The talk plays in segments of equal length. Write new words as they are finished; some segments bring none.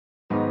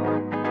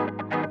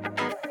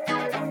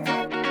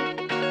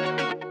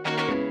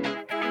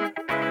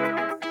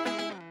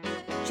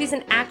She's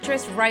an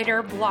actress,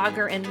 writer,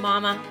 blogger, and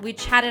mama. We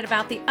chatted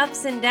about the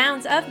ups and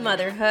downs of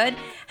motherhood,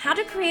 how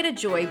to create a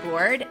joy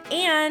board,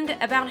 and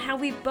about how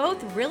we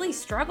both really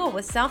struggle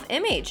with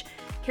self-image.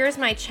 Here's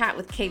my chat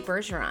with Kate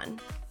Bergeron.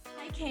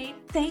 Hi, Kate.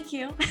 Thank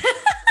you.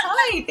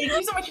 Hi, thank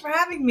you so much for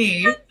having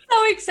me.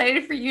 So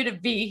excited for you to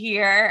be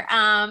here.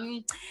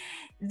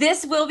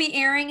 This will be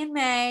airing in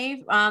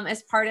May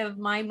as part of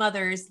my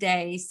Mother's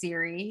Day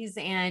series.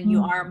 And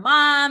you are a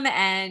mom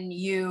and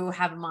you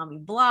have a mommy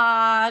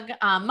blog,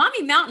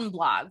 Mommy Mountain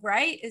blog,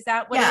 right? Is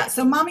that what Yeah, it is?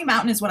 so Mommy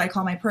Mountain is what I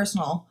call my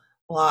personal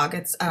blog.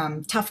 It's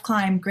tough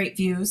climb, great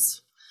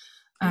views.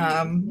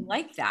 I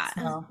like that.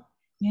 So,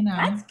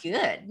 That's good.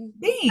 I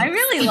thanks.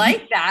 really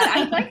like that.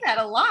 I like that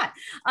a lot.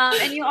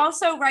 And you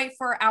also write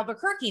for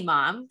Albuquerque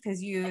Mom because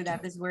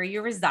that is where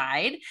you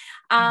reside.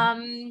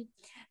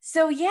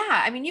 So yeah,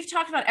 I mean, you've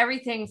talked about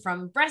everything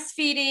from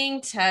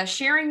breastfeeding to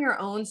sharing your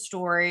own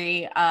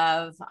story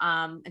of,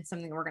 and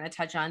something we're going to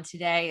touch on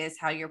today is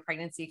how your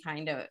pregnancy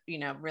kind of,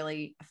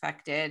 really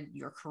affected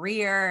your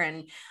career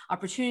and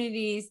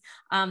opportunities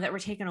that were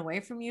taken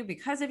away from you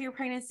because of your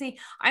pregnancy.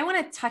 I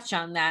want to touch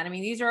on that. I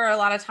mean, these are a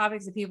lot of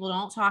topics that people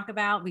don't talk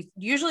about.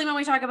 Usually when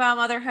we talk about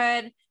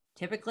motherhood,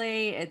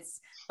 typically it's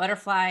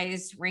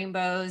butterflies,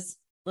 rainbows,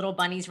 little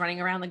bunnies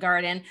running around the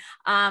garden.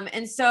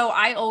 And so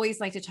I always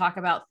like to talk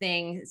about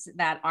things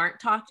that aren't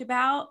talked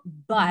about,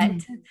 but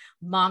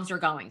moms are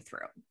going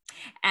through.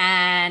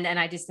 And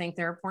I just think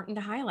they're important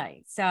to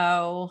highlight.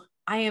 So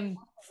I am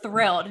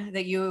thrilled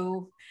that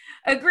you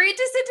agreed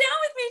to sit down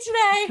with me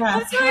today.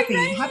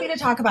 Yes, happy to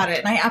talk about it.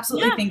 And I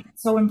absolutely think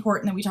it's so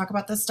important that we talk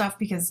about this stuff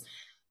because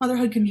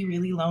motherhood can be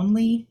really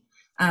lonely.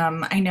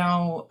 I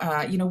know,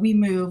 we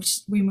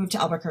moved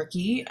to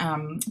Albuquerque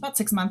about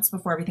 6 months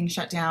before everything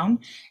shut down.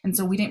 And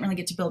so we didn't really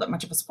get to build up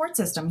much of a support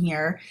system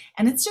here.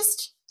 And it's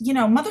just,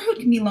 motherhood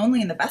can be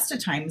lonely in the best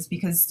of times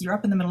because you're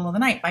up in the middle of the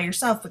night by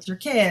yourself with your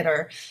kid,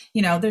 or,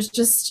 there's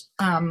just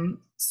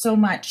so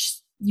much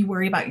you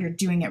worry about you're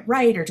doing it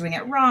right or doing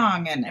it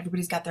wrong, and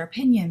everybody's got their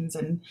opinions.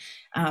 And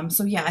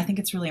so, yeah, I think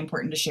it's really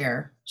important to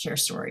share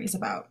stories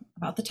about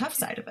the tough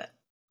side of it.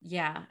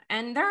 Yeah.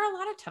 And there are a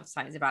lot of tough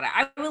sides about it.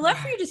 I would love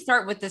for you to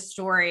start with the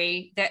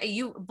story that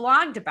you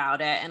blogged about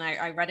it. And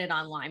I read it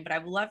online, but I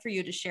would love for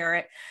you to share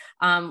it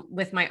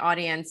with my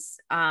audience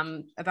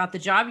about the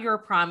job you were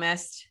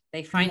promised.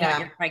 They find out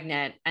you're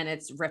pregnant and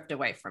it's ripped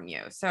away from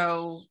you.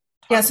 So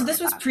so this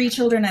was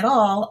pre-children at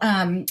all.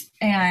 And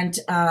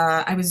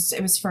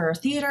it was for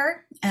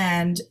theater,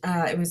 and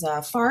it was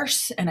a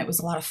farce, and it was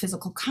a lot of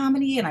physical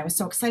comedy. And I was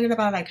so excited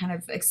about it. I kind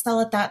of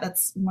excel at that.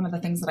 That's one of the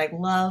things that I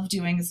love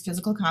doing is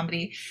physical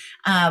comedy.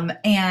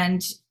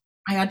 And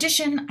I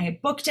auditioned, I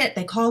had booked it.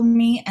 They called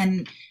me,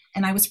 and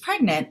I was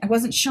pregnant. I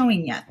wasn't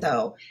showing yet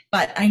though,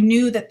 but I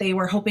knew that they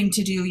were hoping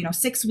to do,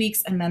 6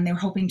 weeks, and then they were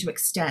hoping to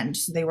extend.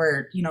 So they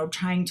were,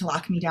 trying to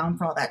lock me down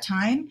for all that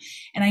time.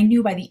 And I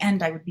knew by the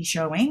end I would be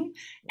showing.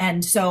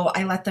 And so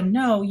I let them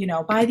know,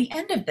 by the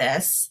end of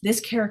this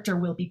character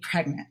will be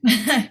pregnant.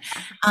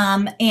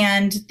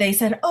 And they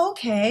said,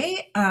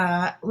 okay,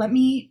 let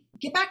me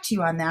get back to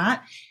you on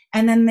that.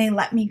 And then they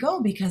let me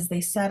go because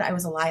they said I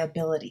was a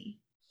liability.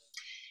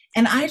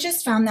 And I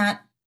just found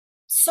that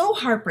so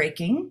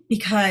heartbreaking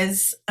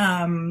because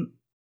I'm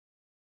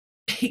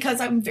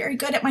very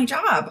good at my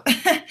job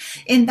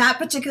in that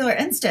particular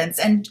instance.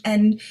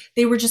 And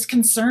they were just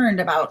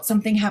concerned about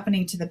something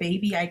happening to the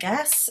baby, I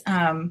guess.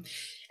 And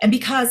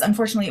because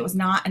unfortunately it was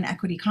not an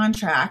equity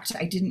contract,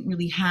 I didn't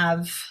really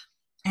have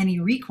any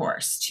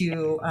recourse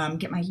to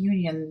get my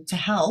union to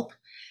help.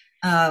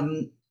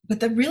 But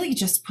that really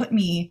just put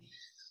me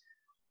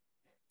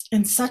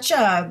in such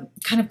a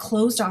kind of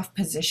closed off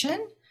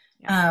position.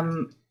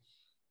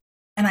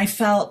 And I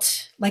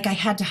felt like I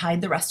had to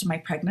hide the rest of my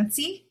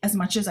pregnancy as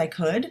much as I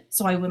could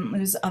so I wouldn't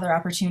lose other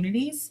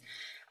opportunities.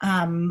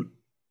 And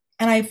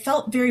I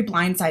felt very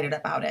blindsided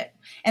about it.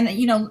 And,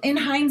 in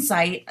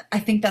hindsight, I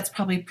think that's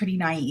probably pretty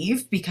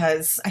naive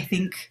because I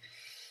think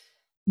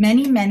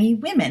many, many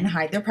women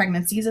hide their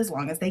pregnancies as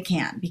long as they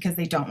can because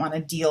they don't want to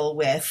deal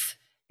with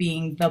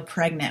being the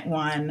pregnant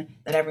one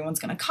that everyone's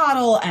going to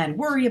coddle and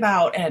worry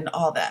about and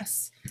all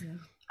this.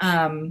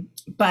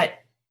 But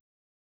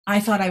I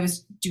thought I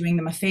was doing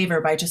them a favor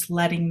by just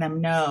letting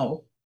them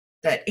know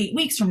that 8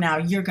 weeks from now,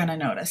 you're going to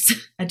notice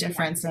a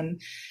difference.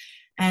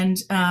 And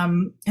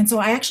so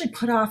I actually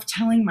put off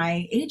telling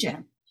my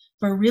agent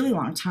for a really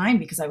long time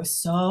because I was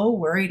so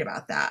worried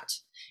about that.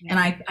 And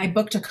I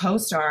booked a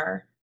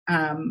co-star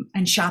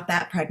and shot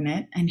that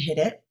pregnant and hid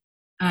it.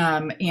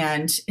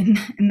 And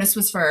this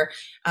was for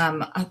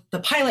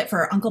the pilot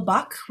for Uncle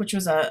Buck, which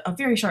was a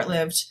very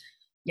short-lived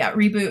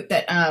reboot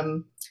that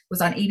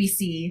was on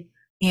ABC.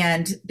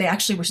 And they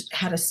actually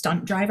had a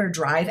stunt driver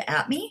drive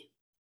at me.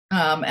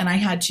 And I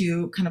had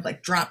to kind of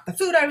like drop the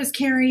food I was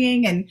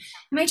carrying. And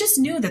I just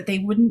knew that they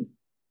wouldn't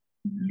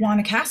want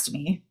to cast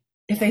me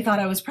if they thought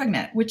I was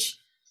pregnant, which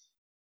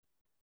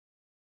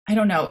I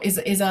don't know, is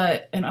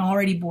an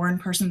already born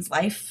person's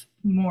life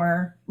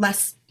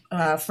less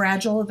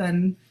fragile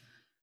than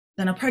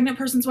a pregnant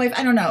person's wife?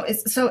 I don't know.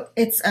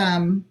 It's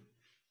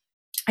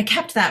I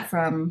kept that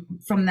from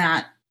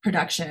that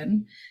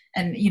production.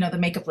 And, you know, the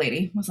makeup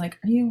lady was like,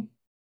 are you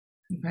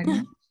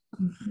pregnant?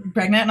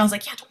 Pregnant? And I was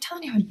like, yeah, don't tell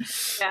anyone.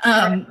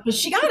 Yeah, right. But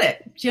she got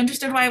it. She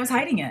understood why I was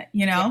hiding it,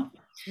 you Yeah. know?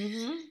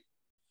 Mm-hmm.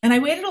 And I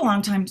waited a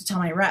long time to tell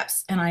my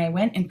reps. And I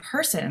went in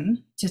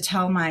person to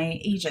tell my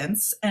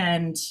agents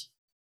and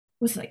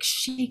was like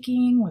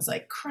shaking, was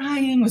like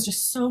crying, was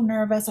just so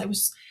nervous. I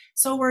was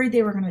so worried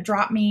they were going to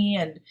drop me.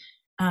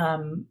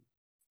 Um,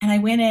 and I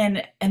went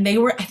in and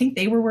I think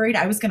they were worried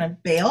I was going to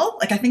bail.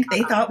 Like, I think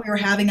they thought we were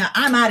having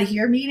I'm out of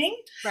here meeting.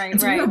 Right, And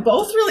so we right. were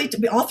both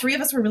all three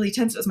of us were really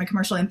tense. It was my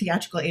commercial and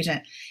theatrical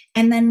agent.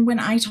 And then when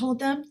I told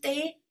them,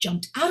 they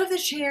jumped out of the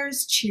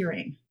chairs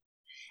cheering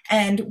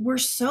and were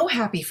so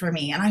happy for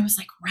me. And I was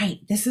like, right,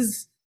 this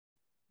is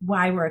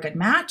why we're a good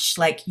match.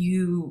 Like,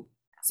 you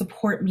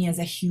support me as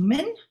a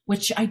human,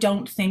 which I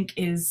don't think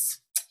you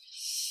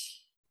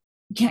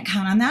can't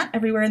count on that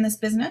everywhere in this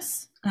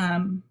business.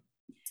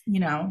 You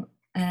know,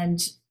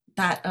 and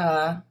that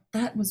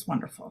was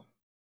wonderful.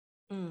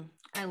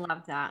 I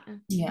love that.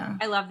 Yeah.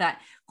 I love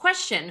that.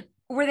 Question: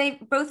 were they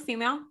both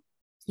female?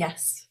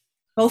 Yes.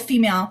 Both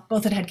female,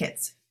 both had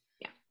kids.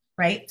 Yeah.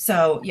 Right.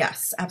 So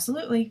yes,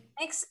 absolutely.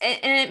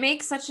 It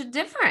makes such a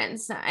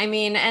difference. I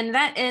mean, and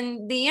that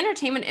in the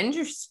entertainment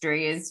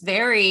industry is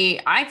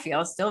very, I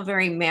feel, still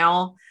very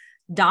male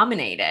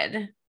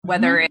dominated,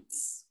 whether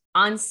it's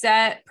on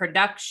set,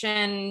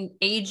 production,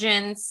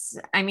 agents.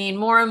 I mean,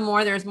 more and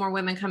more, there's more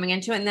women coming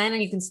into it, and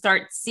then you can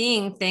start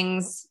seeing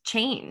things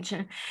change.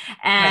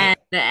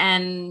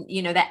 And,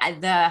 you know,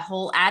 the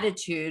whole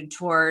attitude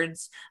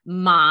towards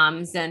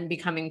moms and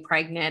becoming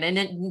pregnant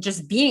and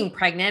just being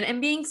pregnant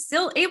and being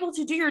still able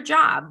to do your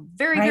job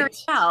very, very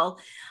well.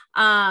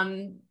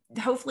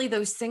 Hopefully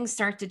those things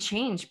start to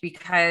change,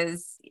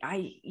 because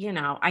I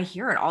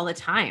hear it all the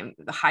time,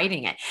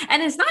 hiding it.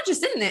 And it's not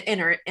just in the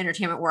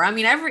entertainment world. I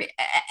mean,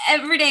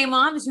 everyday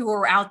moms who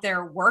are out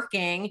there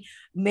working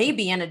may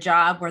be in a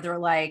job where they're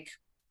like,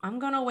 I'm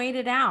going to wait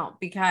it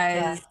out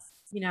because,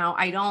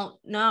 I don't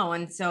know.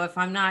 And so if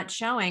I'm not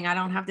showing, I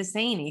don't have to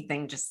say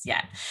anything just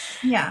yet.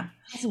 Yeah.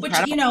 Which,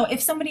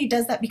 if somebody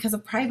does that because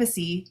of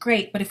privacy,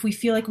 great. But if we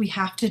feel like we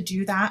have to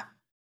do that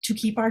to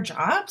keep our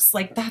jobs,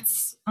 like,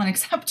 that's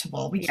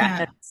unacceptable. We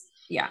can't.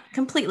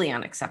 Completely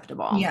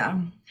unacceptable. Yeah.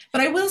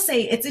 But I will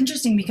say it's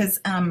interesting because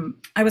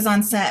I was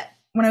on set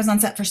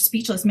for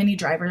Speechless. Minnie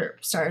Driver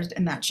starred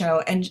in that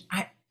show, and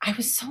I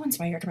was so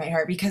inspired by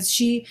her because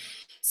she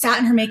sat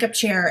in her makeup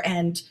chair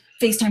and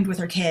FaceTimed with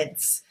her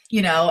kids,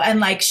 and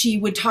like she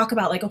would talk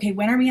about like, okay,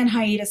 when are we on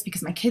hiatus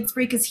because my kids'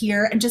 break is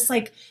here, and just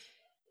like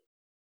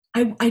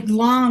I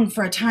long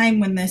for a time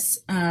when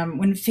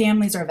when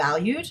families are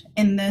valued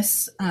in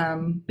this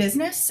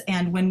business,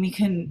 and when we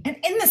can,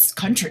 in this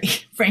country,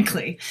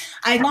 frankly,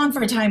 I long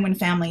for a time when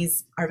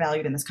families are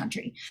valued in this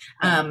country,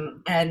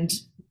 and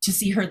to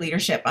see her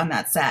leadership on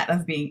that set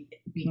of being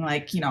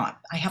like,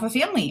 I have a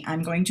family,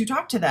 I'm going to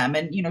talk to them,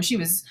 and she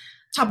was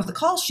top of the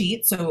call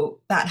sheet,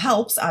 so that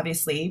helps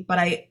obviously, but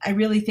I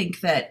really think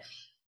that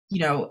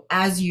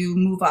as you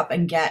move up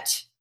and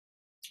get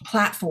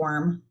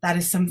platform, that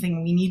is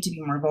something we need to be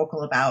more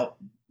vocal about,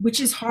 which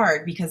is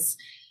hard because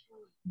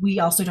we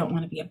also don't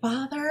want to be a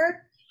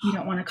bother. We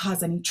don't want to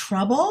cause any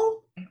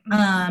trouble.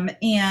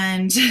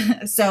 And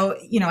so,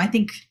 I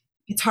think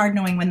it's hard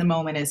knowing when the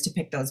moment is to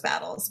pick those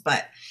battles,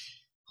 but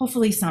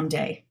hopefully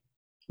someday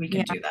we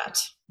can do that.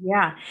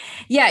 Yeah.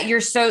 Yeah. You're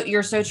so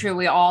true.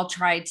 We all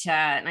try to,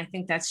 and I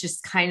think that's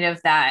just kind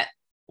of that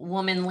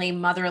womanly,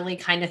 motherly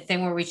kind of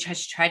thing where we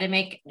just try to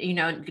make,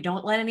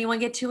 don't let anyone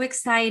get too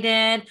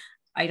excited.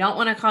 I don't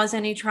want to cause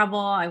any trouble.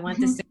 I want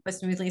this to go as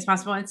smoothly as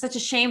possible. And it's such a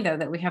shame though,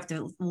 that we have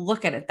to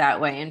look at it that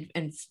way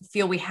and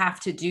feel we have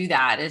to do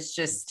that. It's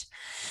just,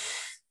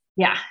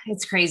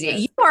 it's crazy.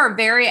 You are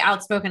very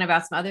outspoken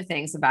about some other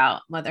things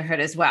about motherhood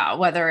as well,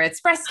 whether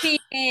it's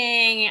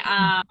breastfeeding,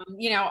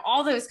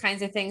 all those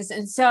kinds of things.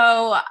 And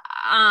so,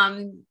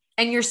 and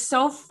you're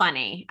so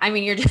funny. I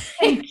mean, you're just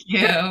thank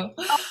you.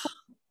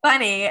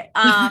 Funny.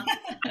 I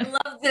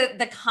love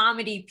the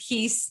comedy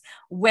piece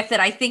with it.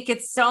 I think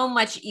it's so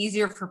much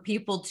easier for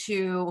people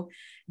to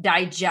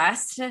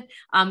digest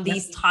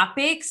these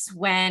topics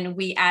when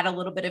we add a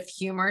little bit of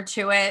humor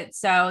to it.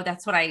 So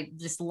that's what I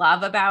just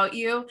love about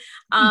you.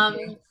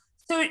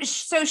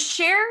 So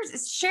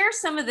share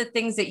some of the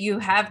things that you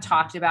have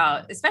talked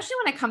about, especially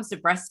when it comes to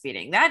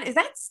breastfeeding.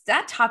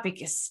 That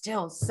topic is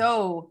still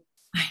so,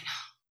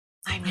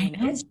 I mean,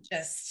 it's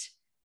just,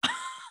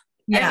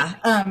 yeah.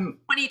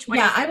 2020.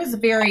 Yeah, I was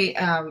very,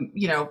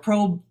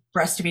 pro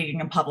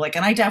breastfeeding in public,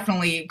 and I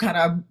definitely kind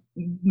of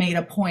made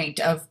a point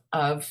of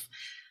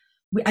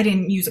I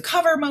didn't use a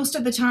cover most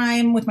of the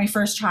time with my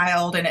first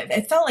child, and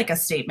it felt like a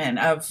statement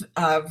of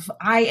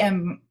I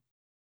am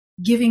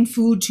giving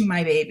food to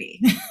my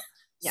baby.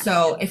 Yeah.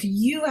 So if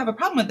you have a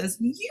problem with this,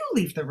 you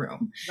leave the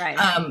room. Right.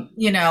 I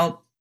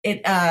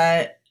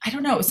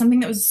don't know, it was something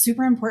that was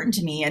super important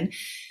to me, and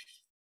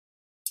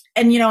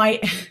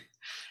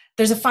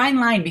there's a fine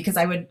line because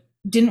I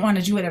didn't want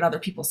to do it at other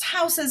people's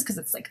houses because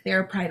it's like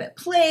their private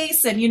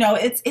place, and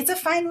it's a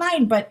fine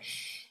line, but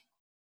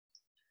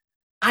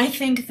I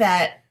think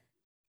that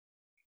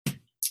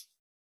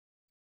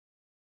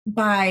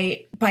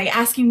by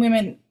asking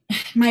women,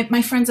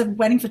 my friend's a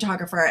wedding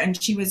photographer,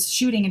 and she was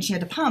shooting and she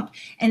had to pump,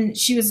 and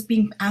she was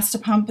being asked to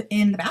pump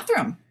in the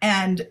bathroom,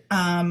 and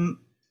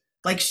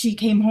like she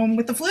came home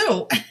with the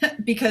flu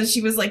because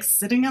she was like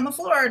sitting on the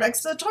floor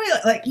next to the toilet.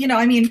 Like,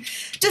 I mean,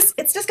 just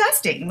it's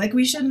disgusting. Like,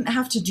 we shouldn't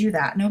have to do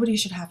that. Nobody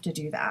should have to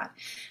do that.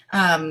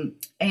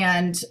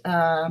 And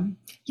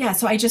yeah,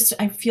 so I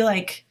feel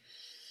like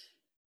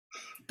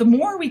the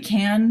more we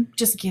can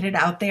just get it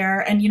out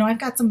there. And, I've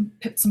got some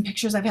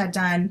pictures I've had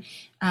done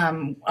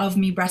of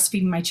me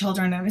breastfeeding my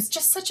children. And it's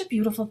just such a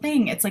beautiful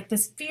thing. It's like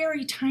this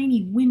very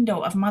tiny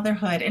window of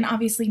motherhood. And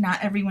obviously not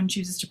everyone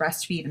chooses to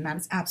breastfeed, and that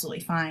is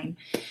absolutely fine.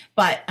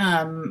 But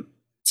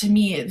to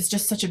me, it was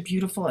just such a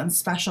beautiful and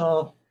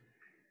special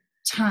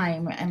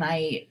time. And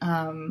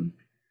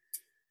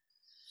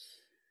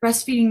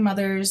breastfeeding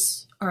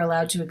mothers are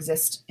allowed to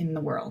exist in the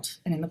world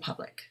and in the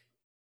public.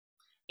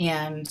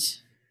 And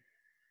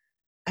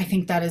I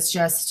think that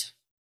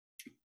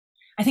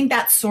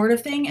sort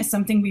of thing is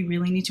something we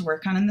really need to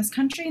work on in this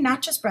country,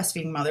 not just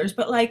breastfeeding mothers,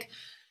 but like,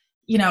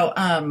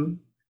 I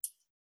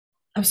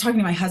was talking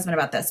to my husband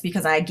about this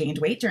because I gained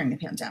weight during the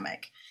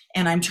pandemic,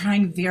 and I'm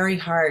trying very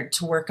hard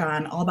to work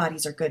on all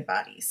bodies are good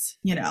bodies,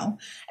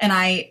 and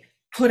I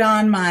put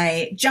on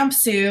my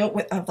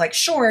jumpsuit of like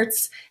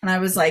shorts, and I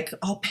was like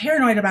all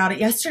paranoid about it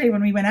yesterday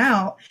when we went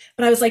out,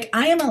 but I was like,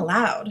 I am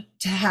allowed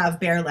to have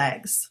bare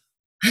legs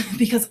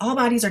because all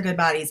bodies are good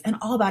bodies, and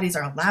all bodies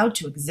are allowed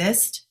to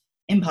exist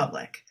in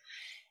public.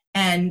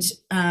 And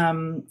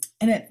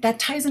that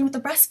ties in with the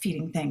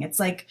breastfeeding thing. It's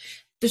like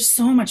there's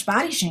so much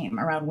body shame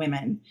around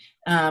women,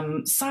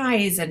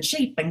 size and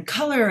shape and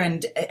color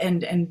and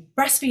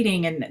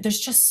breastfeeding, and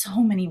there's just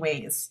so many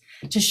ways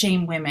to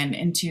shame women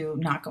into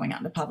not going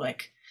out into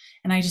public.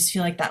 And I just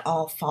feel like that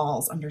all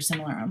falls under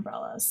similar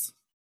umbrellas.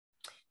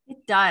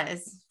 It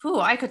does. Ooh,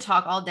 I could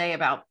talk all day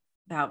about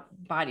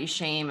body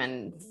shame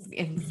and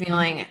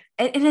feeling,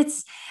 and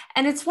it's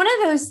one of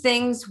those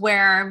things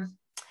where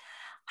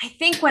I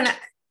think when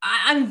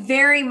I'm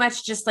very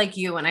much just like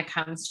you when it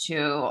comes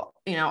to,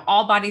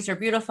 all bodies are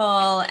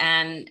beautiful,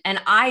 and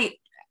I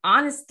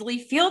honestly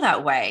feel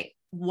that way.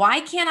 Why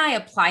can't I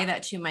apply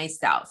that to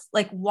myself?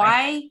 Like,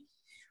 why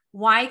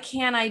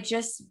can't I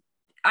just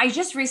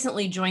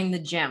recently joined the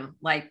gym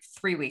like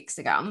 3 weeks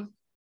ago,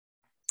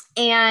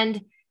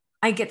 and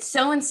I get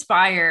so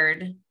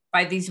inspired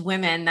by these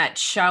women that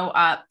show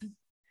up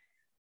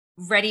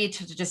ready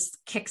to just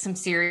kick some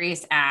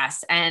serious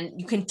ass. And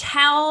you can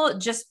tell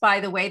just by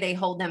the way they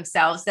hold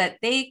themselves that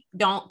they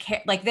don't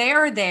care. Like, they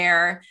are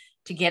there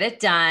to get it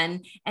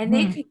done, and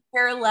they could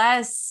care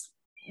less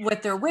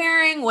what they're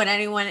wearing, what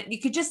anyone,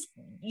 you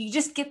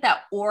just get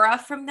that aura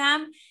from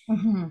them.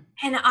 Mm-hmm.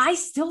 And I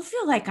still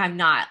feel like I'm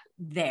not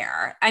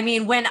there. I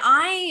mean,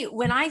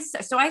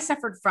 so I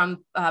suffered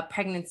from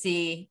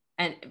pregnancy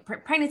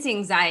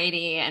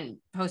anxiety and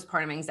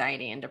postpartum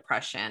anxiety and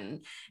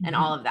depression and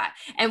all of that,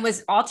 and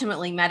was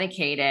ultimately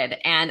medicated.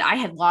 And I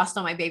had lost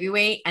all my baby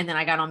weight, and then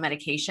I got on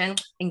medication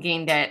and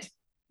gained it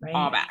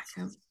all back.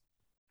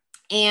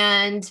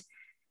 And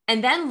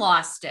then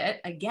lost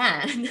it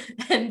again,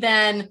 and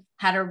then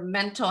had a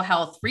mental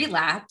health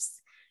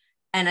relapse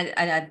and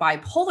a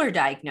bipolar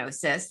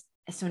diagnosis.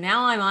 So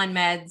now I'm on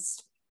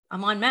meds,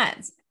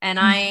 and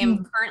I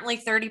am currently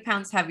 30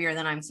 pounds heavier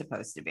than I'm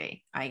supposed to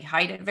be. I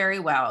hide it very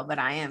well, but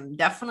I am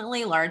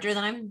definitely larger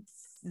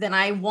than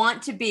I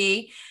want to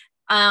be.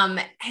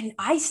 And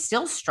I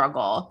still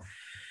struggle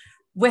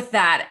with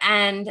that.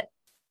 And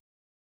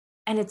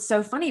it's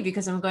so funny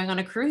because I'm going on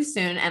a cruise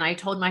soon. And I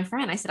told my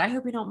friend, I said, I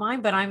hope you don't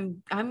mind, but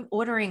I'm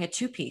ordering a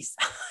 2-piece.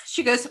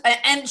 She goes,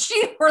 and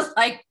we're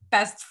like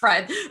best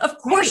friend. Of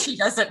course she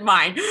doesn't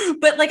mind.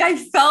 But like, I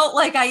felt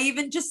like I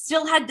even just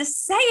still had to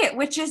say it,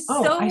 which is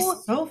I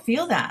so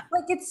feel that.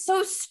 Like, it's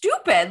so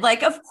stupid.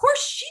 Like, of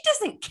course she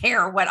doesn't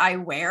care what I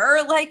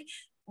wear. Like,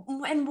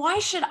 and why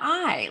should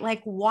I?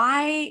 Like,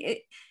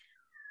 why?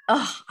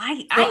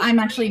 I'm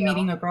actually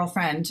meeting a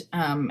girlfriend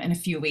in a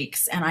few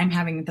weeks, and I'm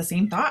having the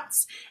same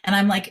thoughts. And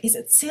I'm like, is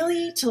it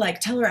silly to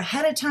like tell her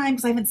ahead of time?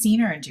 Because I haven't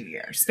seen her in 2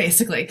 years,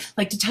 basically.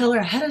 Like, to tell her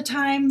ahead of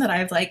time that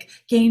I've like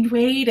gained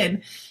weight,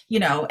 and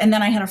and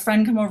then I had a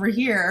friend come over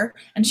here,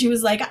 and she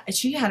was like,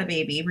 she had a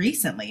baby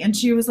recently, and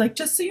she was like,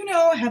 just so you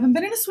know, I haven't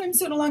been in a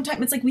swimsuit in a long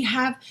time. It's like we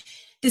have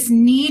this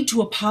need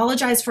to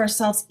apologize for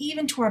ourselves,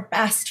 even to our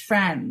best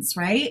friends,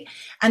 right?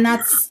 And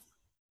that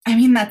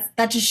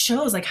just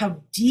shows like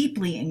how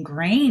deeply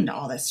ingrained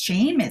all this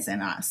shame is in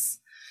us.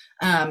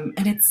 And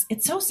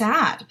it's so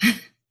sad.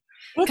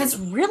 It's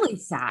really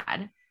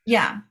sad.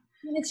 Yeah.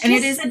 And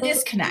it is a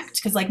disconnect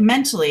because like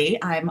mentally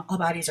all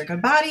bodies are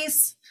good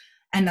bodies.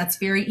 And that's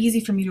very easy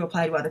for me to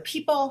apply to other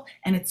people.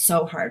 And it's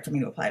so hard for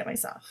me to apply to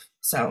myself.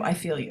 So I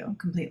feel you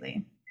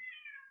completely.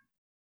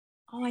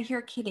 Oh, I hear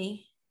a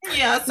kitty.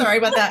 Yeah, sorry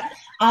about that.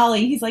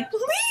 Ollie, he's like, please.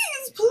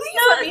 No,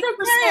 it's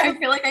okay. I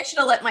feel like I should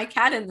have let my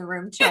cat in the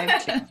room too.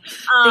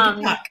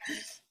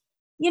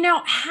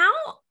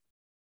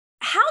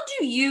 How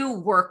do you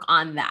work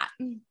on that?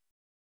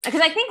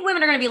 Because I think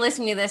women are going to be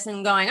listening to this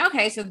and going,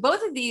 okay, so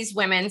both of these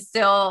women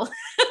still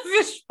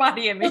fish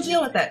body We'll image.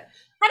 deal with it.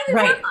 How do we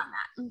Right. work on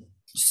that?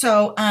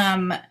 So,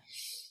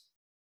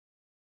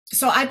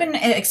 so I've been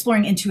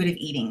exploring intuitive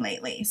eating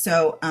lately.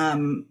 So,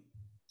 and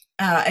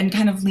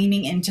kind of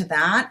leaning into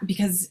that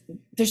because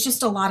there's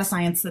just a lot of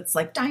science that's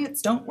like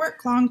diets don't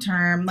work long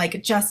term. Like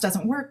it just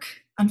doesn't work,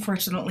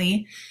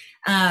 unfortunately.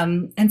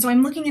 And so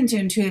I'm looking into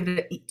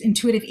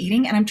intuitive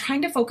eating, and I'm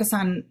trying to focus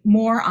on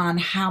more on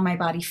how my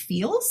body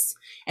feels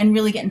and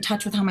really get in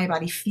touch with how my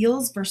body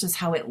feels versus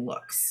how it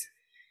looks.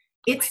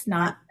 It's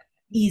not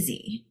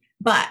easy,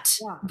 but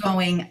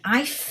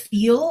I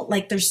feel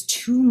like there's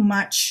too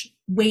much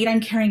weight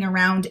I'm carrying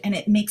around and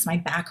it makes my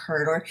back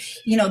hurt, or,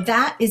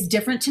 that is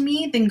different to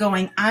me than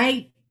going,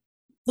 I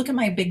look at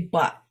my big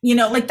butt,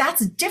 like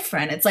that's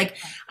different. It's like,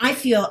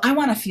 I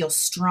want to feel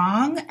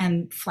strong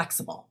and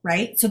flexible.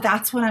 Right. So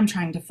that's what I'm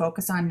trying to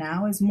focus on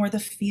now, is more the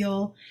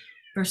feel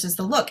versus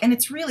the look. And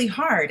it's really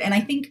hard. And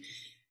I think,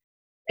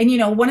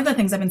 one of the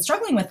things I've been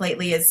struggling with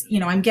lately is,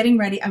 I'm getting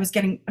ready. I've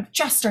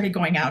just started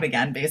going out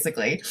again,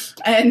 basically.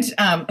 And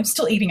I'm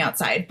still eating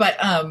outside, but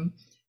I'm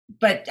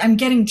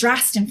getting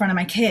dressed in front of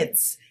my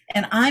kids.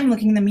 And I'm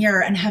looking in the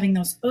mirror and having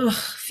those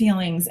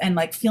feelings and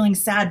like feeling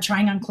sad,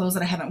 trying on clothes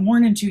that I haven't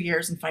worn in 2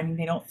 years and finding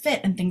they don't fit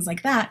and things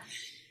like that.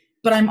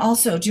 But I'm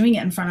also doing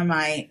it in front of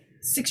my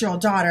 6-year-old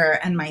daughter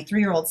and my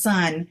 3-year-old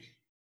son.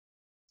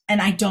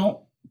 And I don't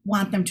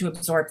want them to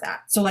absorb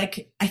that. So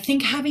like, I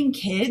think having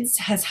kids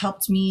has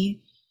helped me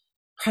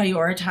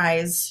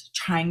prioritize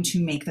trying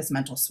to make this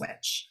mental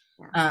switch.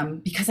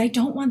 Because I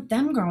don't want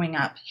them growing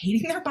up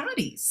hating their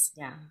bodies,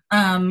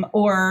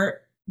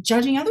 or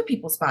judging other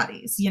people's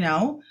bodies,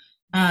 So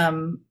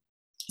I'm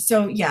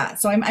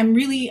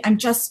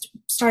just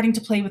starting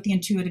to play with the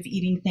intuitive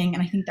eating thing.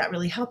 And I think that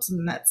really helps.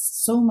 And that's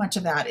so much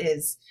of that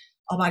is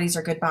all bodies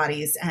are good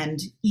bodies, and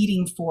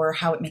eating for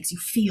how it makes you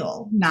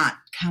feel, not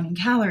counting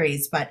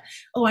calories, but,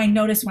 I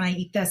notice when I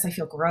eat this, I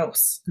feel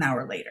gross an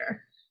hour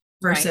later.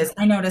 Versus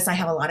I notice I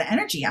have a lot of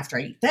energy after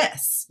I eat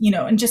this,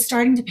 and just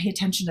starting to pay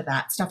attention to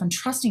that stuff and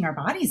trusting our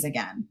bodies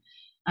again.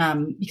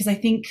 Because I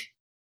think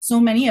so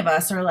many of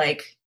us are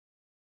like,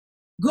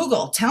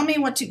 Google, tell me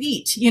what to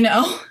eat,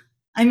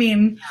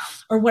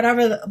 or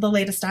whatever the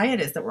latest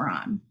diet is that we're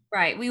on.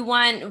 Right. We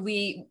want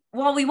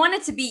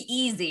it to be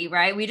easy,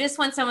 right? We just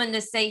want someone to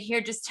say,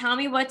 here, just tell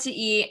me what to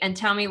eat and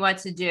tell me what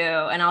to do,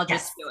 and I'll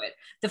just do it.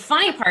 The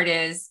funny part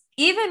is,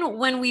 even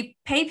when we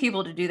pay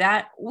people to do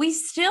that, we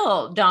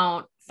still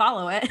don't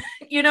follow it.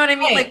 You know what I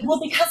mean? Right.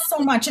 Like, because so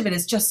much of it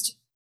is just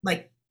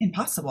like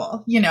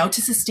impossible, to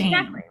sustain.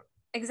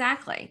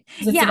 Exactly.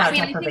 It's about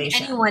I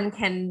think anyone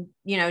can,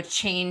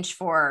 change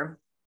for,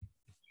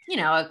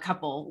 a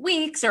couple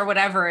weeks or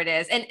whatever it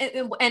is.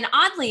 And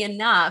oddly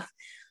enough,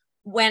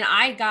 when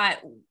I got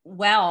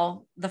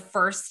well the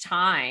first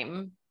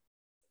time,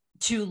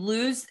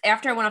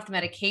 after I went off the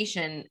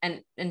medication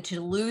and to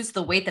lose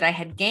the weight that I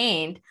had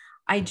gained,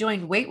 I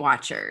joined Weight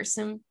Watchers.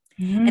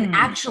 And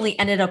actually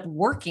ended up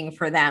working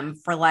for them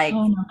for like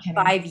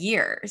 5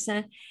 years.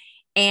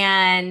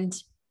 And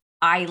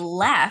I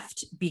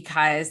left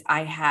because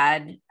I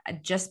had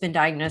just been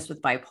diagnosed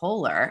with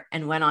bipolar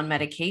and went on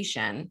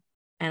medication.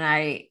 And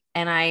I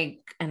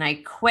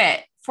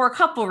quit for a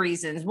couple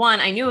reasons. One,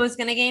 I knew I was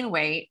going to gain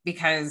weight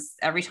because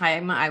every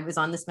time I was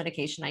on this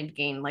medication, I'd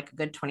gain like a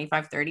good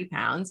 25, 30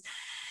 pounds.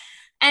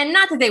 And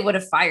not that they would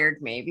have fired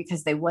me,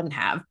 because they wouldn't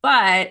have,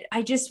 but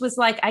I just was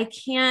like, I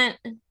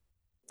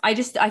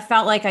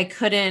felt like I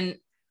couldn't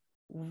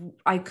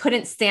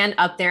stand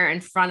up there in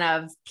front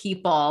of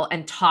people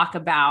and talk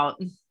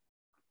about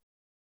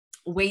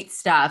weight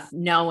stuff,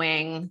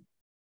 knowing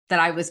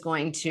that I was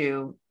going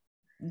to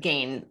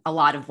gain a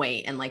lot of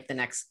weight in like the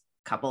next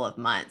couple of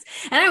months.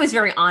 And I was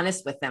very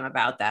honest with them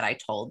about that. I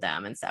told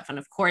them and stuff. And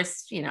of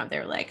course,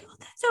 they're like,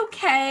 that's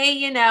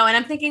okay. And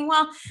I'm thinking,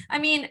 well, I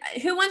mean,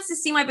 who wants to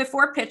see my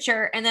before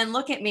picture and then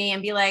look at me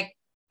and be like,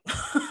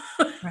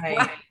 right.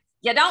 Well,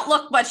 you don't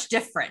look much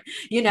different,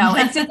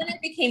 And so then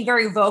it became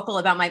very vocal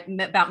about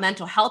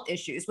mental health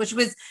issues, which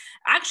was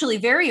actually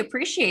very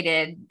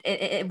appreciated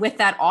with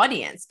that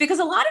audience, because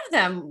a lot of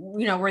them,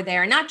 were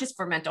there not just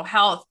for mental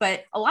health,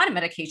 but a lot of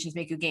medications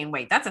make you gain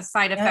weight. That's a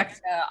side effect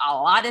to a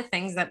lot of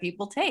things that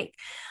people take.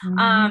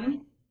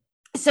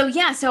 So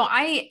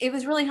it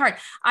was really hard.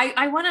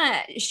 I want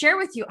to share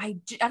with you. I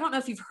don't know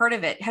if you've heard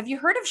of it. Have you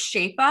heard of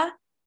Shape-A?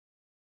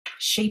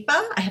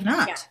 Shape-A? I have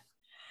not. Yeah.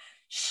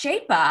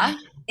 Shape-A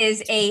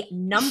is a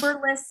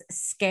numberless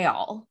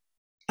scale.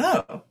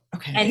 Oh,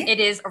 okay. And it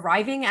is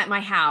arriving at my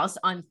house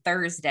on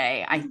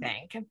Thursday, I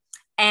think.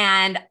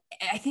 And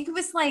I think it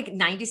was like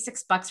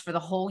 $96 for the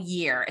whole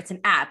year. It's an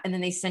app. And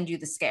then they send you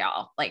the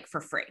scale like for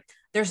free.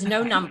 There's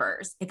no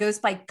numbers. It goes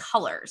by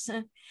colors.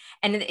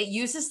 And it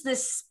uses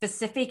this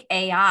specific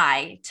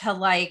AI to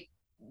like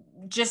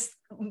just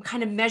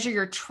kind of measure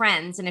your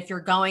trends and if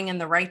you're going in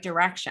the right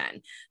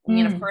direction. I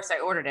mean, of course I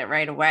ordered it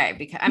right away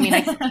because I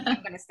think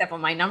I'm going to step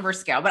on my number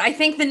scale, but I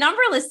think the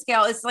numberless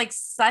scale is like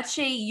such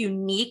a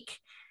unique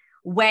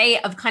way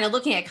of kind of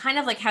looking at, kind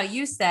of like how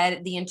you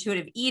said, the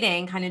intuitive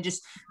eating, kind of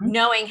just Mhm.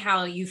 knowing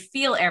how you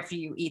feel after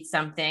you eat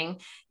something.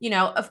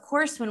 Of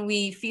course, when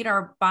we feed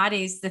our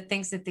bodies the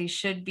things that they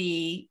should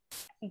be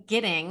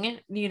getting,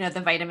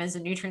 the vitamins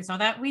and nutrients and all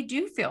that, we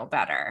do feel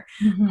better.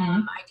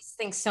 Mhm. I just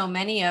think so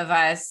many of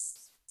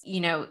us,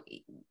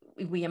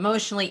 we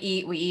emotionally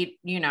eat, we eat,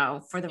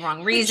 for the wrong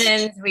Which,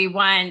 reasons. We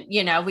want,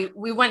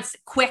 we want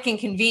quick and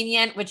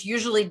convenient, which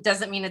usually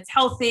doesn't mean it's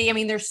healthy. I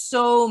mean, there's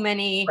so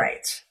many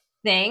right.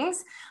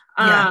 things.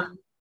 Yeah. Um,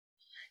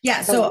 Yeah.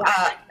 but So yeah, I like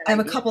I that have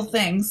a idea. couple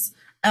things.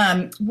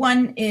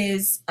 One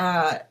is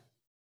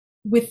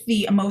with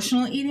the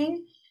emotional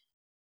eating.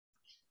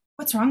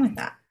 What's wrong with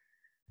that?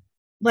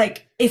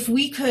 Like, if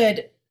we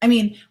could, I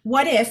mean,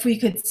 what if we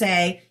could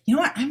say, you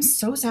know what, I'm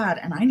so sad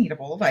and I need a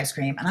bowl of ice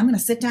cream, and I'm going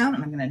to sit down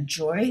and I'm going to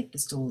enjoy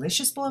this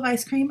delicious bowl of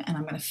ice cream, and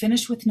I'm going to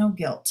finish with no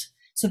guilt,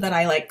 so that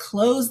I like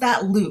close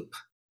that loop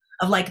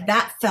of like,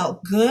 that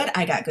felt good.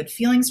 I got good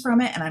feelings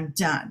from it and I'm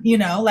done.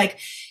 Like,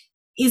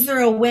 is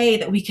there a way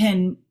that we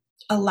can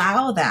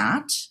allow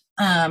that,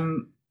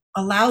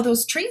 allow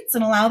those treats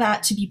and allow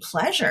that to be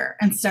pleasure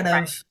instead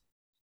Right. of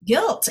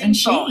guilt and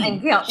Shameful and shame?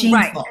 guilt. Right.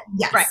 Shameful. Right.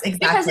 Yes,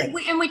 Because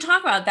exactly. we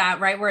talk about that,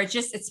 right? Where it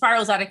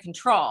spirals out of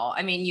control.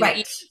 I mean,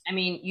 Right.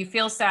 you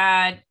feel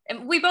sad.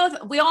 And we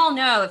all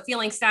know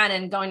feeling sad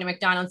and going to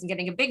McDonald's and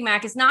getting a Big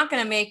Mac is not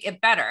going to make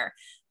it better,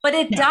 but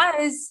it No.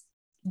 does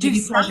Give do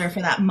you pleasure something,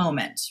 for that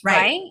moment. Right.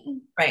 right?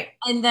 Right.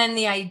 And then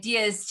the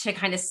idea is to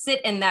kind of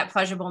sit in that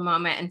pleasurable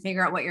moment and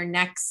figure out what your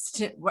next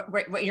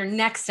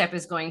step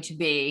is going to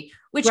be,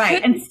 which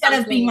Right. could be Instead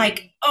of being something.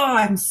 like, oh,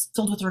 I'm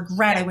filled with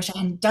regret. I Yeah, wish I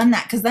hadn't done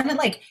that. Because then it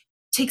like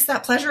takes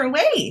that pleasure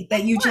away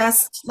that of you course.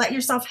 just let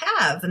yourself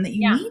have and that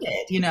you Yeah.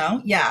 needed. Yeah.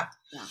 Yeah,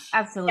 Yeah.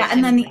 absolutely. And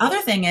I then mean, the other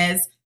thing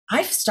is,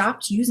 I've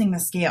stopped using the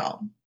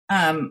scale.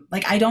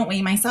 Like, I don't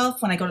weigh myself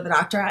when I go to the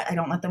doctor. I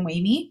don't let them weigh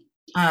me.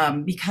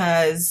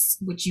 Because,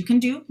 which you can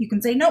do, you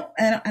can say, nope,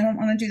 I don't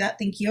want to do that.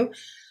 Thank you.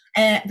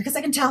 Because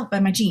I can tell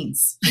by my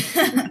jeans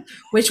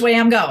which way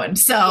I'm going.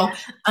 So,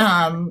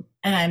 yeah,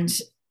 and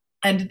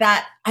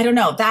that, I don't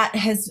know,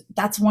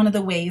 that's one of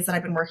the ways that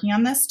I've been working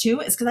on this too,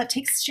 is because that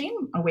takes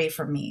shame away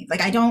from me. Like,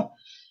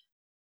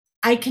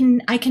 I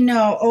can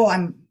know, oh,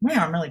 I'm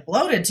really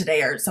bloated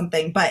today or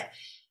something, but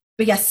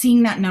yeah,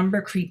 seeing that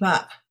number creep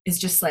up is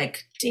just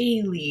like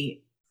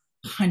daily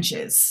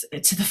punches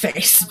to the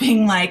face,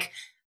 being like,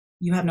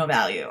 you have no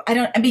value. I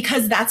don't,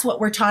 because that's what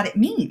we're taught it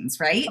means,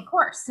 of right?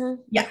 course. Of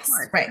Yes,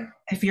 course. right.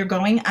 If you're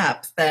going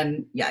up,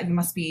 then yeah, you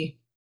must be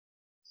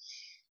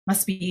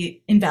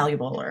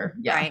invaluable, or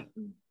yeah. Right.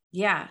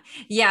 Yeah.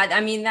 Yeah.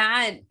 I mean,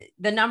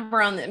 the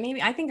number on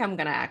maybe I think I'm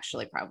going to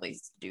actually probably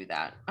do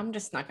that. I'm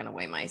just not going to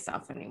weigh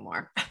myself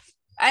anymore.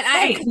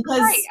 Right, Cause you're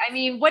right. because I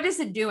mean, what is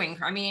it doing?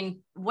 I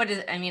mean,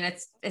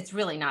 it's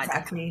really not,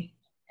 exactly.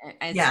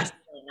 it's Yeah, just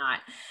really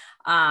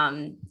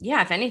not.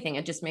 Yeah. If anything,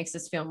 it just makes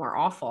us feel more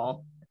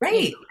awful,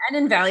 right. and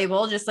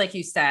invaluable, just like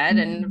you said.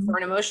 And for Mhm.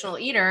 an emotional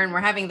eater and we're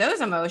having those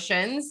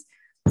emotions,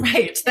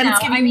 Right. Then it's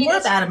I giving mean, more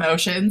it's bad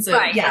emotions.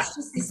 right. Yeah, It's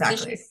just this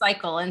exactly. vicious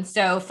cycle. And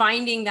so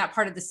finding that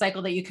part of the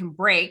cycle that you can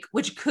break,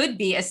 which could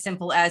be as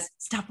simple as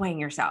stop weighing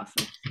yourself,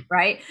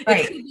 right? It could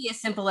Right. be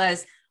as simple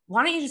as,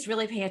 why don't you just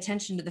really pay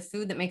attention to the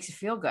food that makes you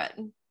feel good,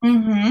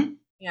 Mm-hmm. and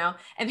pay Yep.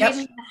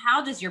 attention to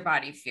how does your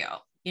body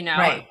feel?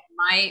 Right.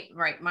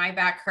 My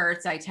back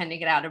hurts. I tend to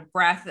get out of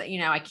breath.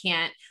 I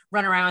can't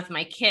run around with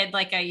my kid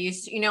like I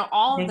used to,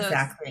 all of those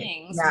Exactly.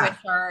 things, which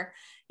Yeah. are,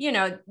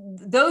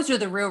 those are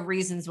the real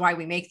reasons why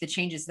we make the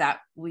changes that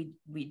we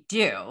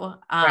do,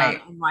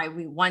 Right. and why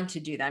we want to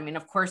do that. I mean,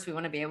 of course, we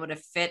want to be able to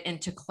fit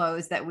into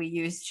clothes that we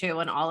used to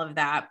and all of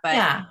that, but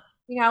Yeah.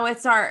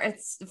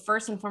 it's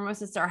first and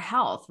foremost, it's our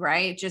health,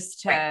 right?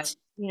 Just to,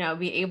 Right.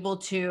 be able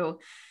to,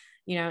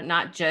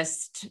 not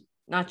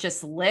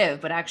just live,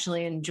 but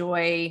actually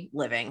enjoy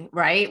living,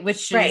 right?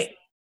 Which is, Right.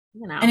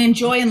 you And know,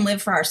 enjoy and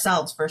live for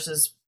ourselves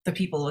versus the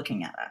people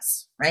looking at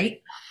us,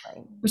 right?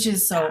 like, Which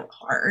is yeah, so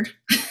hard,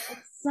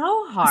 it's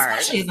so hard.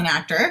 especially as an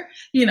actor,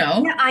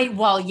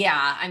 Well,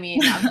 yeah, I mean,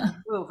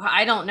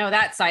 I don't know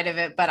that side of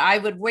it, but I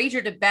would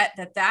wager to bet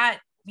I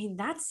mean,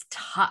 that's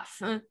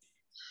tough.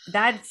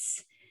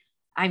 That's,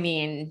 I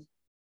mean,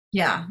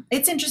 Yeah,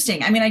 it's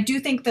interesting. I mean, I do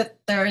think that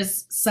there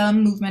is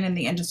some movement in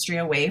the industry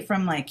away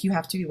from like, you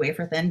have to be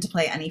wafer thin to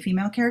play any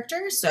female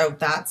character, so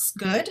that's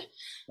good.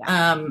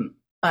 yeah,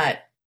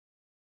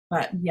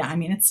 But yeah, I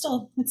mean, it's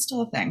still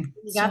a thing.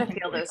 you It's got still a to thing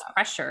to feel worry those about.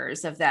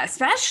 pressures of that,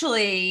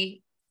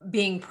 especially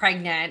being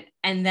pregnant.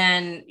 And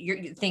then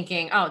you're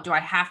thinking, oh, do I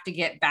have to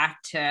get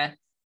back to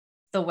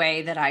the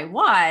way that I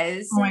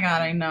was? Oh my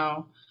God, I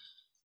know.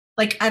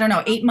 Like, I don't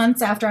know, 8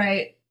 months after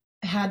I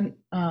had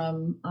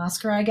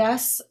Oscar, I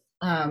guess,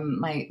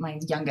 my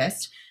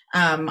youngest,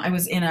 I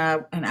was in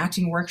an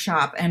acting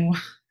workshop, and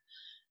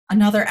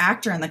another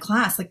actor in the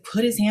class like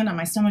put his hand on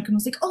my stomach and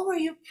was like, "Oh, are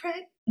you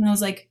pregnant?" And I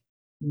was like,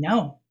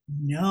 "No,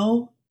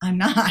 no, I'm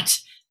not.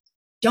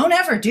 Don't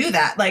ever do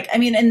that." Like, I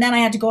mean, and then I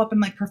had to go up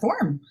and like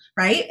perform,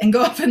 right? And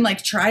go up and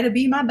like try to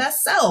be my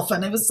best self.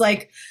 And it was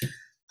like,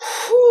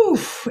 whew,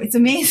 it's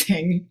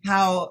amazing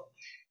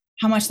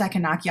how much that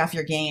can knock you off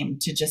your game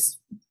to just,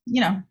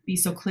 be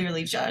so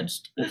clearly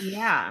judged.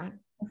 Yeah.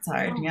 It's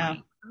hard. Yeah.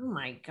 Oh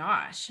my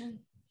gosh.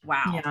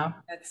 Wow. Yeah.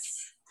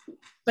 That's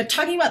But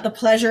talking about the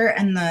pleasure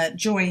and the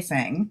joy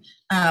thing,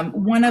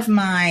 one of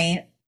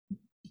my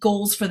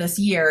goals for this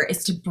year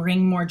is to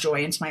bring more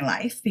joy into my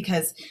life,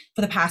 because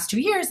for the past 2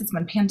 years, it's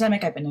been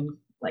pandemic. I've been in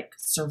like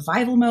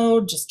survival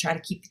mode, just try to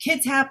keep the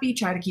kids happy,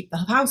 try to keep the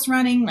house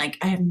running. Like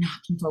I have not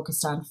been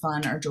focused on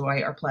fun or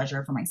joy or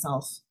pleasure for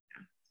myself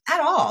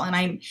at all. And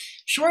I'm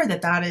sure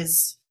that that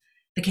is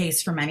the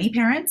case for many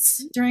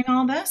parents during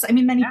all this. I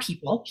mean, many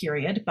people,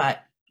 period, but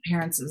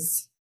parents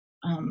is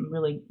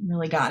really,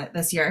 really got it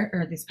this year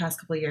or these past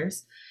couple of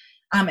years.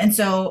 And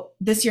so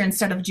this year,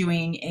 instead of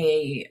doing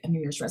a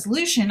New Year's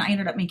resolution, I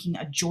ended up making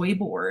a joy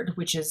board,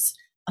 which is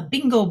a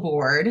bingo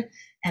board.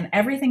 And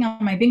everything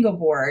on my bingo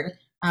board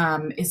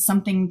is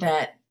something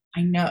that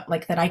I know,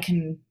 like that I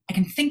can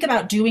think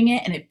about doing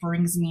it, and it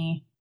brings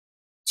me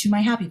to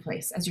my happy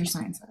place, as your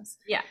sign says.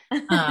 Yeah.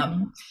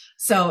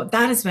 So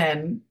that has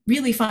been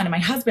really fun. And my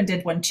husband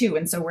did one too.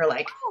 And so we're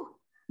like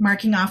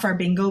marking off our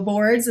bingo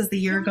boards as the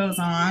year goes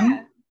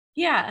on.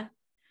 Yeah.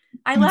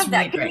 I love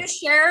that. Can you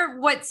share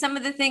what some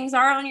of the things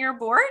are on your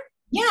board?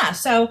 Yeah.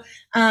 So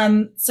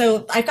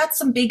I've got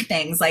some big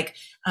things, like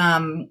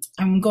I'm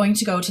going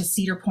to go to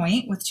Cedar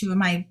Point with two of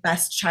my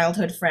best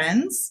childhood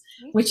friends,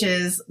 which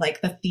is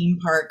like the theme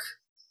park,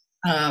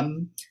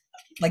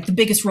 like the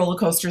biggest roller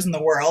coasters in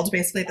the world,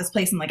 basically, at this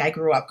place. And like, I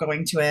grew up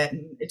going to it,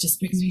 and it just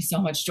brings me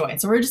so much joy. And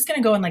so we're just going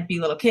to go and like be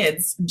little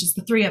kids, and just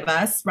the three of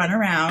us run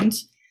around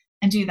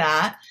and do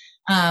that.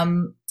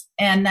 And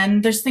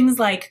then there's things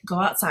like go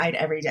outside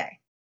every day.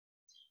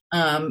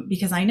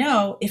 Because I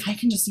know if I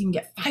can just even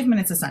get 5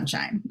 minutes of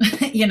sunshine,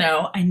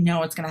 I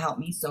know it's going to help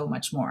me so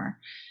much more.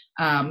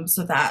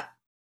 So that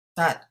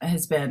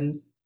has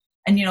been,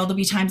 and there'll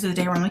be times of the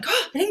day where I'm like,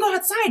 oh, I didn't go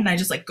outside, and I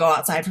just like go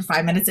outside for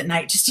 5 minutes at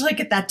night just to like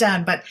get that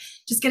done. But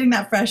just getting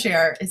that fresh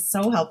air is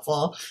so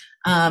helpful.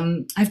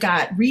 I've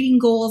got reading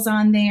goals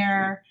on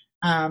there.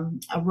 A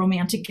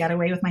romantic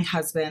getaway with my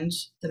husband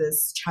that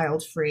is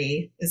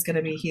child-free is going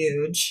to be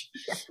huge.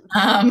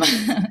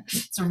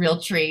 It's a real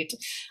treat.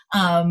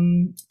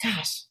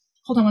 Gosh,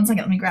 hold on one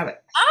second. Let me grab it.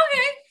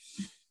 Okay.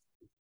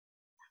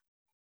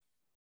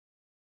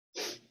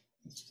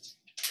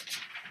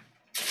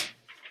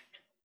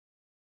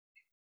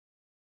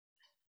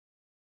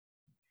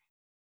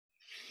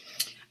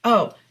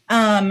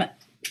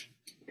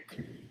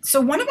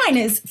 So one of mine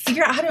is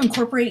figure out how to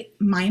incorporate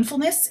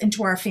mindfulness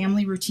into our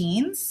family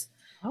routines.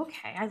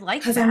 Okay, I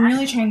like that. Because I'm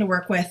really trying to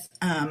work with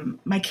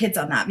my kids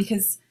on that,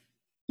 because,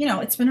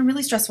 it's been a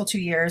really stressful 2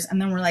 years,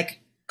 and then we're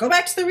like, go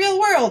back to the real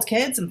world,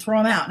 kids, and throw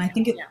them out. And I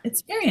think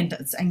it's very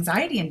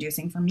anxiety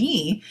inducing for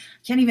me.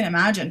 Can't even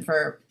imagine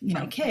for,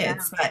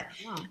 kids. But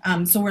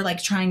so we're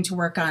like trying to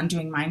work on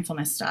doing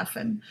mindfulness stuff.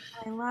 And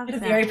I love I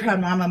had a very proud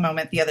mama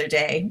moment the other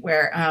day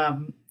where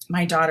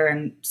my daughter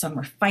and son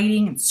were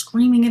fighting and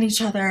screaming at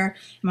each other.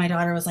 And my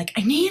daughter was like,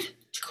 I need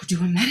to go do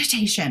a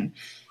meditation.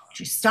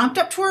 She stomped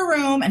up to her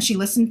room and she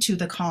listened to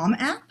the Calm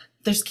app.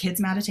 There's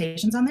kids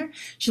meditations on there.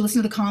 She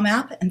listened to the Calm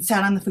app and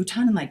sat on the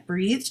futon and like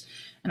breathed.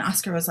 And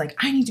Oscar was like,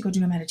 I need to go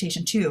do a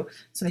meditation too.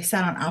 So they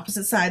sat on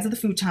opposite sides of the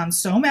futon,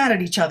 so mad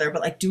at each other,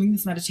 but like doing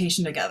this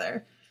meditation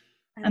together.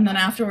 And then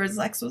afterwards,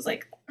 Lex was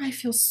like, I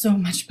feel so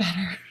much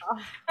better.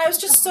 I was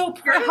just so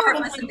proud. Your heart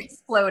must have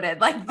exploded.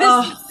 Like,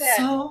 this is it.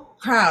 So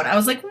proud. I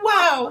was like,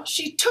 wow,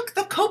 she took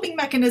the coping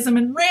mechanism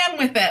and ran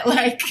with it.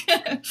 Like,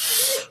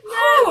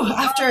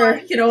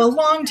 after, a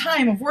long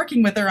time of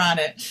working with her on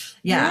it.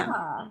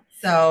 Yeah.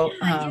 So,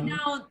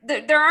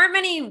 there aren't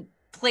many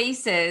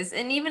places,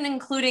 and even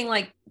including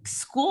like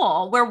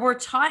school, where we're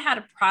taught how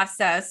to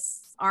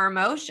process our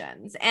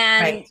emotions.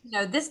 And,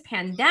 this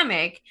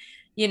pandemic,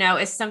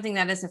 is something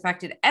that has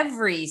affected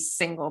every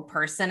single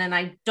person. And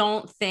I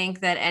don't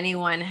think that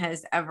anyone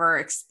has ever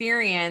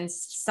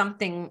experienced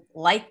something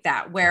like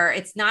that, where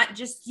it's not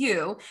just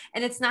you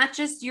and it's not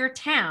just your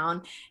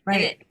town.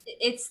 Right. And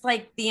it's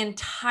like the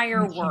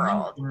entire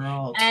world.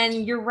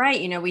 And you're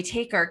right. We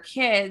take our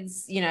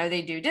kids,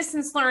 they do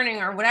distance learning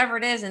or whatever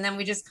it is, and then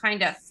we just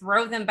kind of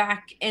throw them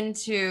back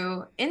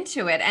into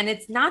it. And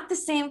it's not the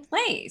same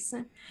place.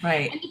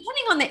 Right. And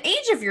depending on the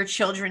age of your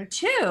children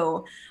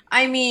too.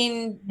 I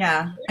mean,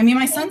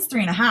 my son's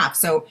 3.5,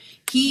 so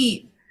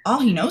all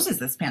he knows is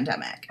this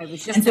pandemic.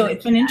 And so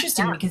it's been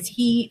interesting because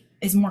he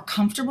is more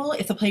comfortable.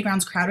 If the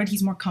playground's crowded,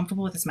 he's more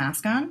comfortable with his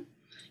mask on,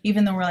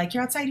 even though we're like,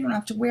 you're outside, you don't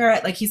have to wear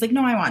it. Like, he's like,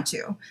 no, I want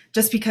to,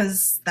 just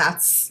because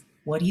that's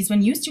what he's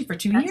been used to for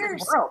 2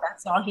 years.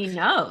 That's all he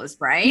knows,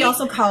 right? He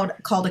also called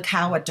a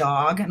cow a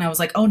dog, and I was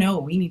like, oh no,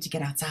 we need to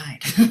get outside.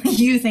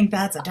 You think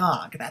that's a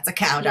dog? That's a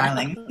cow,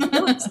 darling.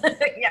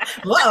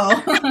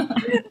 Whoa.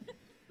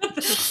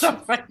 That's so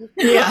funny.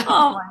 Yeah.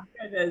 Oh my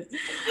goodness.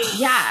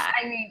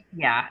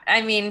 Yeah.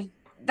 I mean,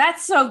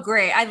 that's so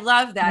great. I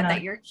love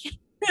that your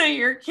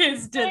your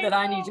kids did that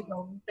I need to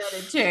go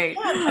meditate.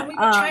 Yeah, and we've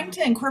been trying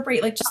to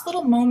incorporate like just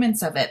little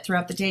moments of it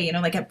throughout the day. You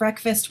know, like at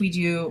breakfast,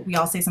 we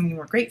all say something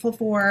we're grateful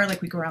for.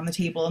 Like we go around the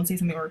table and say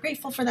something we're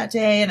grateful for that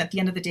day. And at the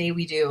end of the day,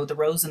 we do the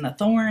rose and the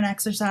thorn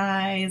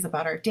exercise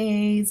about our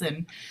days,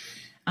 and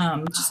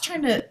just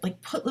trying to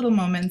like put little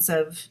moments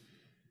of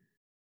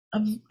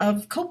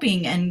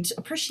coping and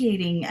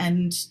appreciating.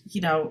 And,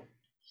 you know,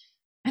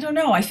 I don't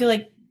know. I feel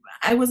like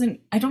I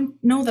don't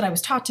know that I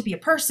was taught to be a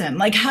person.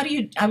 Like,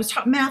 I was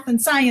taught math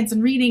and science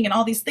and reading and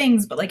all these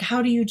things, but like,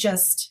 how do you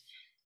just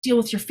deal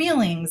with your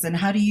feelings, and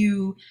how do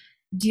you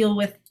deal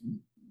with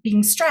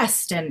being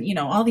stressed and, you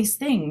know, all these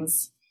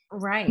things.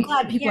 Right. I'm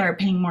glad people are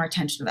paying more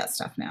attention to that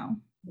stuff now.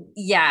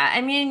 Yeah.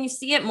 I mean, you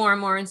see it more and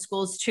more in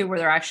schools too, where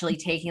they're actually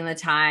taking the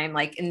time,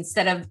 like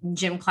instead of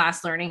gym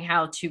class learning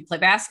how to play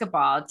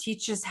basketball,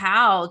 teach us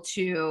how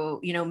to,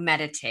 you know,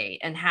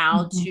 meditate and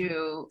how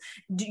to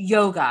do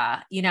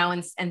yoga, you know,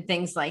 and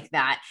things like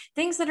that,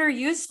 things that are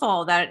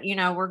useful that, you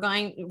know, we're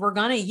going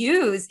to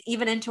use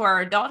even into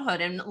our adulthood.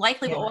 And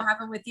likely what will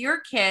happen with your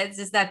kids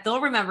is that they'll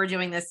remember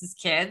doing this as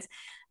kids.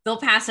 They'll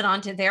pass it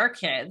on to their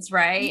kids.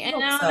 Right. And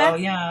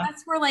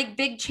that's where like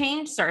big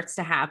change starts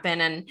to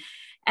happen. And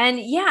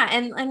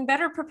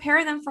better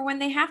prepare them for when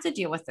they have to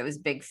deal with those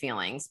big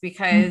feelings,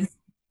 because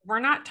we're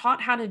not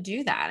taught how to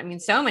do that. I mean,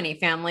 so many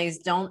families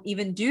don't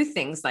even do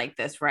things like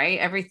this, right?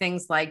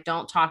 Everything's like,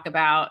 don't talk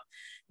about,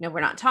 you know,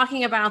 we're not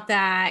talking about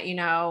that, you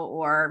know,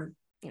 or,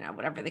 you know,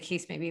 whatever the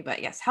case may be.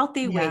 But yes,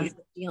 healthy ways of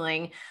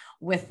dealing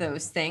with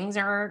those things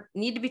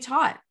need to be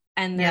taught,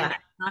 and they're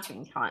not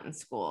being taught in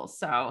school.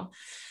 So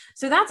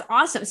that's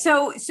awesome.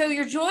 So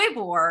your joy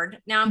board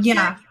now, I'm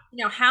curious,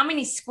 you know, how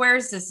many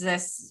squares does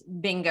this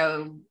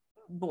bingo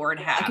board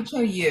have? I can show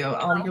you.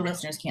 All your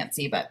listeners can't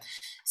see, but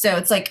so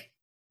it's a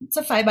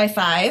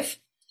 5x5.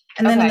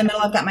 And then in the middle,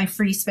 I've got my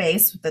free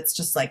space that's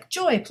just like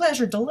joy,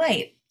 pleasure,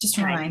 delight, just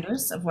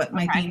reminders of what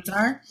my themes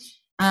are.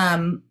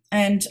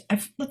 And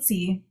let's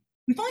see,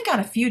 we've only got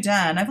a few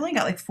done. I've only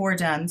got like 4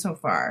 done so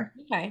far.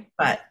 Okay.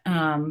 But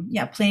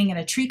playing in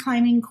a tree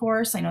climbing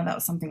course. I know that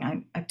was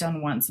something I've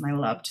done once and I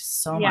loved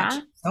so much.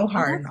 So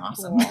hard and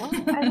awesome. Cool.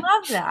 I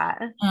love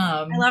that.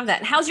 I love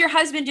that. How's your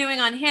husband doing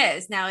on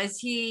his? Now, is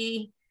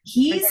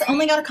he's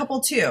only got a couple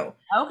too.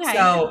 Okay.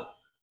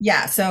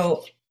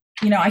 So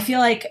you know, I feel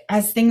like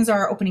as things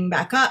are opening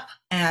back up,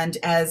 and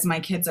as my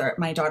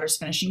daughter's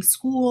finishing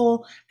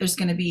school, there's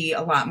going to be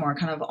a lot more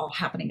kind of all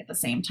happening at the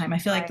same time. I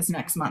feel like this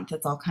next month,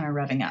 it's all kind of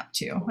revving up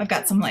too. I've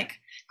got some like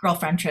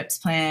girlfriend trips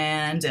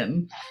planned,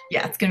 and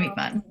it's going to be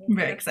fun. I'm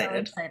very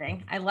excited. So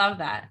exciting. I love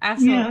that.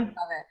 Absolutely love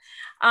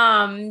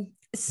it.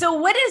 So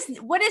what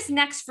is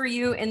next for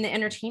you in the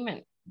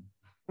entertainment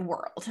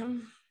world?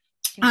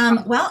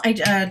 Well, I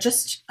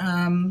just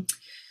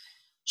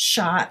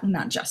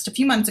a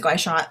few months ago, I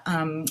shot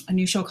a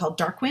new show called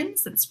Dark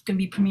Winds that's going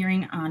to be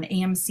premiering on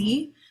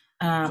AMC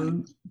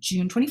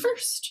June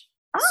 21st.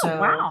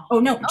 Wow. Oh,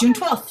 no, June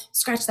 12th.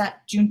 Scratch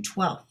that. June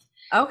 12th.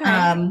 Okay.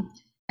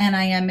 And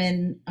I am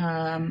in,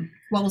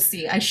 we'll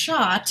see. I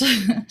shot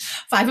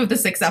 5 of the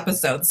 6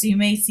 episodes, so you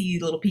may see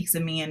little peeks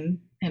of me and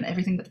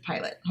everything but the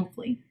pilot,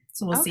 hopefully.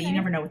 So we'll see. You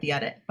never know with the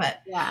edit, but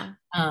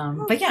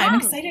I'm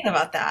excited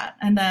about that.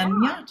 And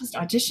then just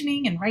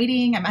auditioning and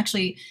writing. I'm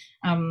actually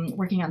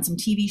working on some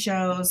TV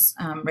shows,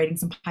 writing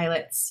some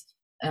pilots,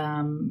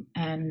 Yeah.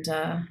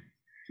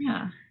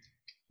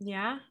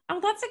 Oh,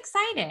 that's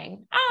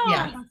exciting. Oh,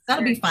 yeah,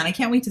 that'll be fun. I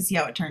can't wait to see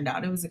how it turned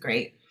out. It was a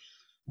great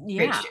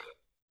show.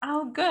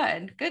 Oh,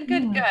 good.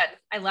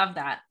 I love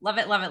that. Love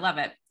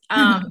it.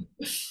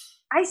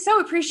 I so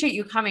appreciate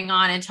you coming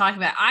on and talking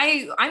about.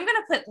 I'm going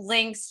to put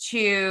links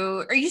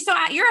to.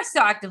 You're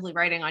still actively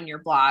writing on your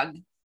blog?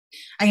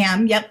 I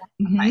am. Yep.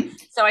 Okay.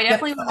 So I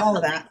definitely want all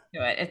of that.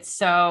 To it. It's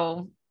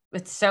so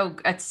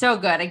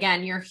good.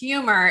 Again, your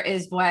humor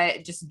is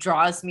what just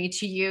draws me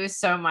to you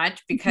so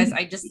much, because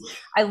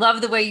I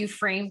love the way you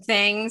frame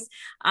things.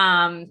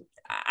 I'm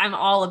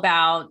all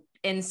about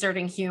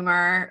inserting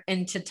humor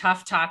into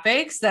tough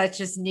topics that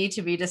just need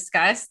to be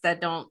discussed,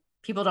 that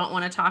people don't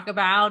want to talk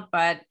about,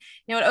 but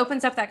you know, it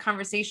opens up that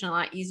conversation a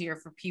lot easier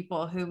for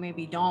people who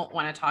maybe don't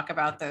want to talk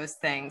about those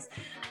things.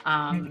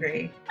 I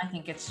agree. I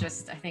think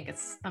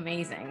it's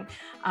amazing.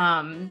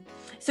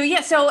 So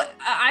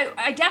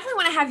I definitely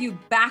want to have you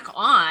back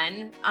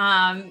on,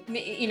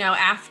 you know,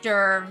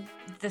 after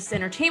this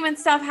entertainment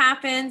stuff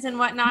happens and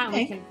whatnot. Okay.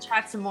 We can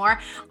chat some more.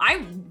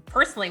 I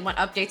personally want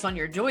updates on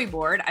your joy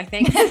board, I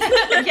think.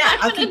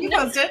 I'll keep you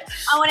posted.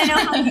 I want to know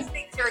how these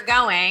things are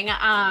going.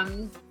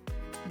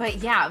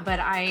 But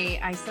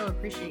I so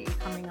appreciate you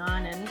coming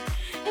on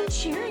and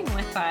sharing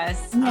with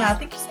us. Yeah,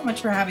 thank you so much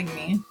for having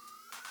me.